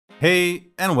Hey,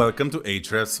 and welcome to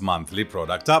Ahrefs monthly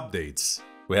product updates.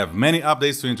 We have many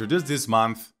updates to introduce this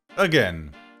month.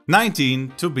 Again,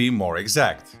 19 to be more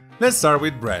exact. Let's start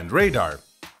with Brand Radar.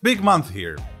 Big month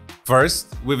here.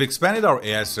 First, we've expanded our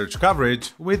AI search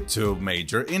coverage with two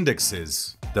major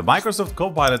indexes. The Microsoft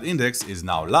Copilot Index is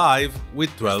now live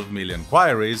with 12 million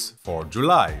queries for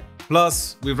July.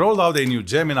 Plus, we've rolled out a new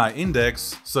Gemini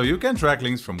index so you can track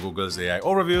links from Google's AI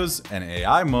Overviews and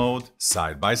AI Mode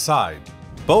side by side.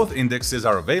 Both indexes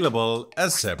are available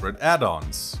as separate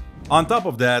add-ons. On top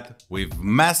of that, we've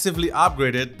massively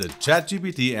upgraded the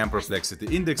ChatGPT and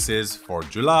Perplexity indexes for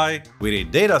July with a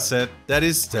dataset that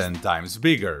is 10 times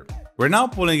bigger. We're now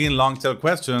pulling in long-tail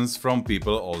questions from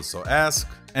people also ask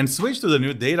and switch to the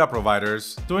new data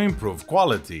providers to improve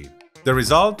quality. The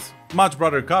result? Much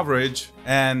broader coverage,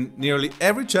 and nearly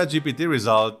every ChatGPT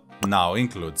result now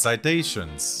includes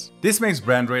citations. This makes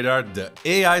Brand Radar the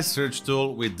AI search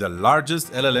tool with the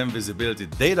largest LLM visibility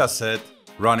dataset,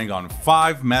 running on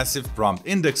 5 massive prompt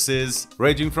indexes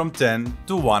ranging from 10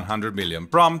 to 100 million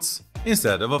prompts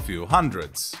instead of a few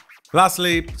hundreds.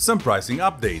 Lastly, some pricing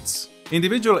updates.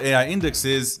 Individual AI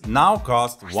indexes now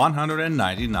cost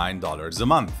 $199 a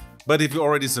month. But if you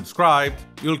already subscribed,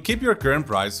 you'll keep your current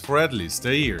price for at least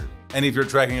a year. And if you're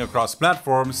tracking across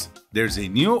platforms, there's a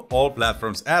new All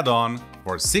Platforms add-on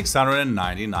for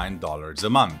 $699 a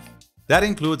month. That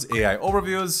includes AI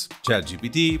Overviews,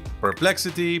 ChatGPT,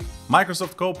 Perplexity,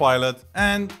 Microsoft Copilot,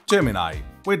 and Gemini,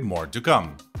 with more to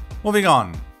come. Moving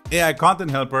on, AI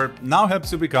Content Helper now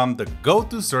helps you become the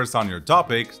go-to source on your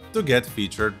topic to get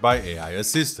featured by AI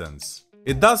assistants.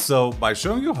 It does so by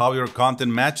showing you how your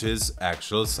content matches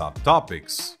actual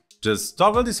subtopics. Just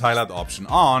toggle this highlight option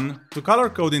on to color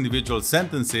code individual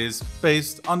sentences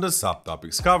based on the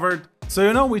subtopics covered, so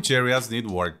you know which areas need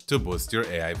work to boost your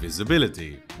AI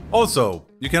visibility. Also,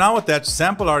 you can now attach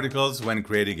sample articles when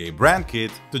creating a brand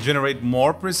kit to generate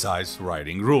more precise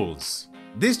writing rules.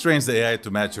 This trains the AI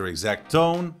to match your exact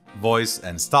tone, voice,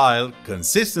 and style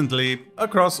consistently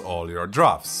across all your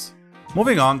drafts.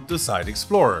 Moving on to Site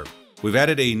Explorer. We've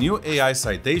added a new AI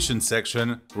Citations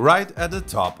section right at the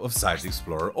top of Site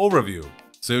Explorer Overview,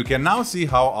 so you can now see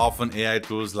how often AI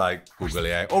tools like Google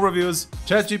AI Overviews,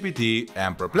 ChatGPT,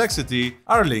 and Perplexity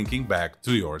are linking back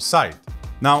to your site.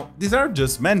 Now, these are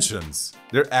just mentions.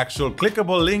 They're actual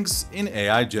clickable links in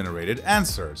AI-generated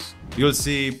answers. You'll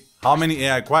see how many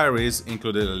AI queries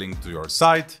included a link to your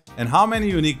site and how many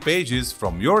unique pages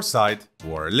from your site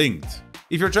were linked.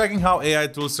 If you're tracking how AI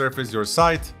tools surface your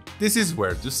site, this is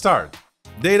where to start.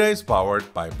 Data is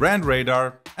powered by Brand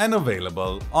Radar and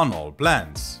available on all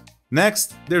plans.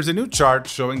 Next, there's a new chart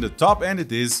showing the top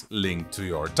entities linked to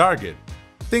your target.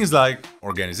 Things like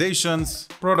organizations,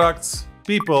 products,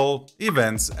 people,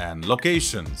 events, and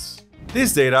locations.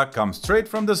 This data comes straight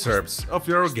from the SERPs of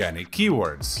your organic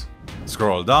keywords.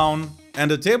 Scroll down,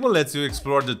 and the table lets you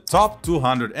explore the top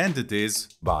 200 entities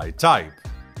by type.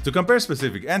 To compare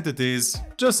specific entities,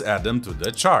 just add them to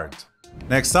the chart.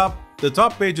 Next up, the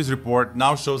Top Pages report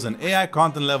now shows an AI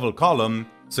content level column,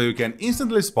 so you can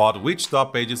instantly spot which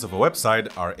top pages of a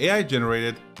website are AI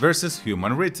generated versus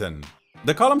human written.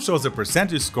 The column shows a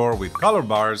percentage score with color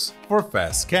bars for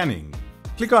fast scanning.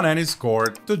 Click on any score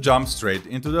to jump straight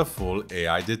into the full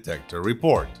AI detector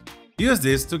report. Use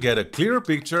this to get a clearer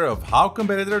picture of how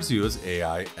competitors use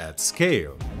AI at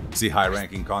scale. See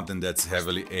high-ranking content that's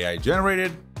heavily AI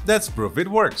generated? That's proof it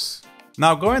works.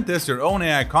 Now go and test your own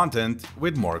AI content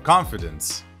with more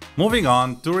confidence. Moving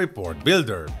on to Report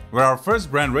Builder, where our first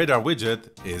Brand Radar widget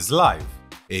is live.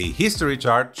 A history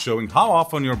chart showing how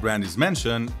often your brand is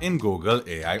mentioned in Google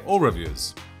AI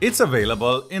Overviews. It's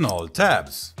available in all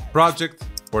tabs: Project,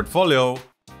 Portfolio,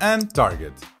 and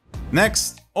Target.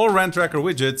 Next, all Rent Tracker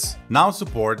widgets now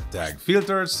support tag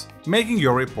filters, making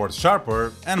your reports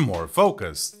sharper and more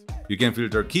focused. You can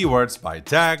filter keywords by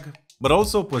tag, but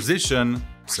also position,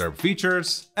 SERP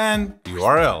features, and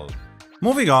URL.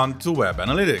 Moving on to Web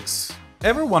Analytics.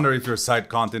 Ever wonder if your site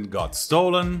content got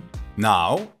stolen?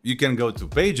 Now you can go to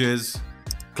Pages,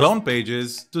 Clone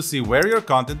Pages to see where your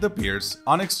content appears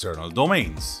on external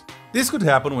domains. This could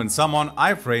happen when someone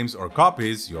iframes or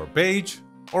copies your page,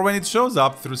 or when it shows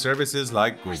up through services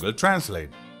like Google Translate.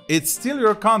 It's still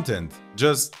your content,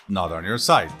 just not on your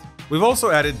site. We've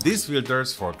also added these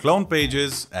filters for clone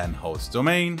pages and host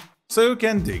domain, so you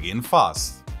can dig in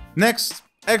fast. Next,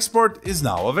 Export is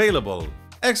now available.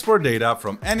 Export data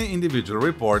from any individual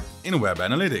report in Web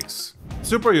Analytics.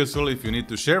 Super useful if you need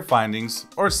to share findings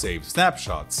or save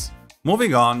snapshots.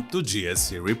 Moving on to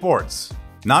GSC reports.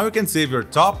 Now you can save your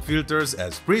top filters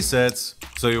as presets,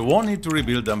 so you won't need to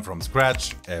rebuild them from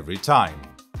scratch every time.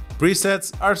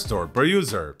 Presets are stored per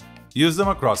user. Use them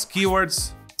across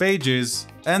keywords, pages,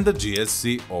 and the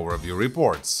GSC overview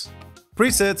reports.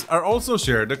 Presets are also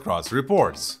shared across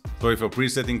reports, so if a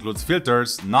preset includes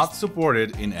filters not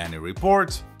supported in any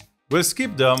report, we'll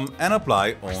skip them and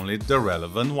apply only the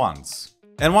relevant ones.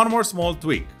 And one more small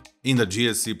tweak. In the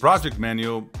GSC project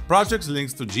menu, projects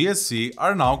links to GSC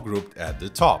are now grouped at the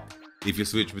top. If you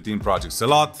switch between projects a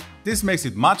lot, this makes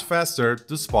it much faster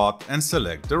to spot and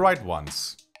select the right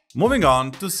ones. Moving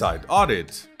on to Site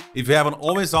Audit. If you have an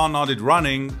always-on audit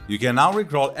running, you can now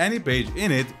recrawl any page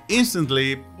in it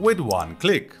instantly with one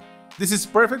click. This is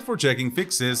perfect for checking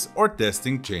fixes or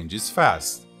testing changes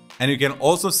fast. And you can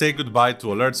also say goodbye to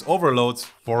alerts overloads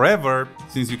forever,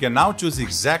 since you can now choose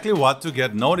exactly what to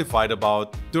get notified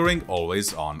about during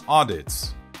always-on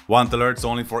audits. Want alerts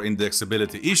only for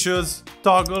indexability issues?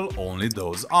 Toggle only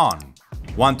those on.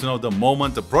 Want to know the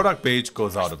moment a product page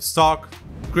goes out of stock?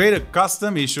 Create a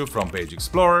custom issue from Page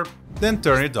Explorer, then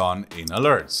turn it on in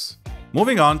alerts.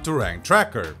 Moving on to Rank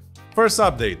Tracker. First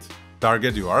update,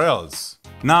 target URLs.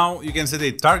 Now you can set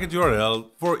a target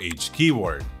URL for each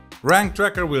keyword. Rank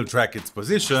Tracker will track its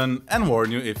position and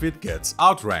warn you if it gets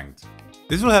outranked.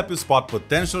 This will help you spot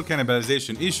potential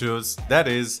cannibalization issues, that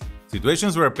is,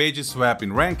 situations where pages swap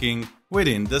in ranking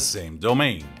within the same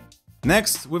domain.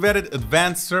 Next, we've added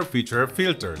advanced SERP feature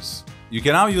filters. You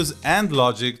can now use AND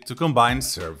logic to combine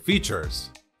SERP features.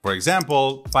 For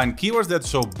example, find keywords that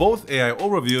show both AI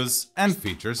overviews and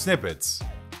feature snippets.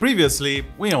 Previously,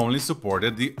 we only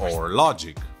supported the OR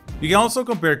logic. You can also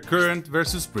compare current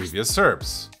versus previous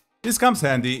SERPs. This comes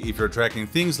handy if you're tracking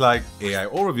things like AI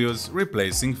overviews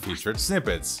replacing featured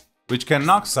snippets, which can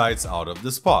knock sites out of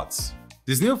the spots.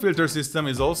 This new filter system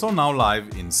is also now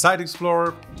live in Site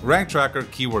Explorer, Rank Tracker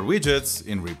keyword widgets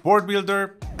in Report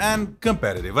Builder, and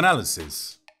Competitive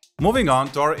Analysis. Moving on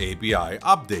to our API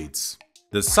updates.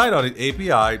 The Site Audit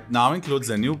API now includes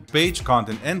a new page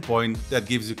content endpoint that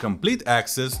gives you complete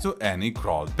access to any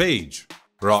crawled page,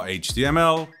 raw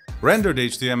HTML, rendered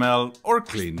HTML, or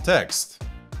clean text.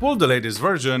 Pull the latest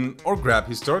version or grab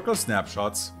historical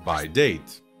snapshots by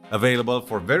date. Available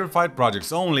for verified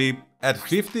projects only at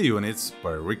 50 units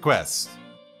per request.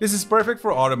 This is perfect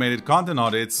for automated content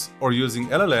audits or using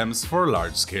LLMs for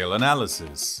large-scale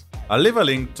analysis. I'll leave a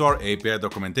link to our API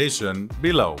documentation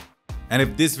below. And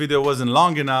if this video wasn't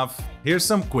long enough, here's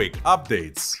some quick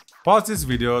updates. Pause this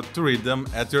video to read them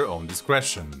at your own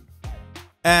discretion.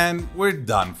 And we're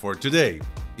done for today.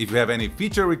 If you have any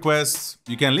feature requests,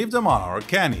 you can leave them on our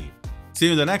Canny. See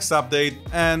you in the next update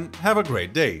and have a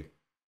great day!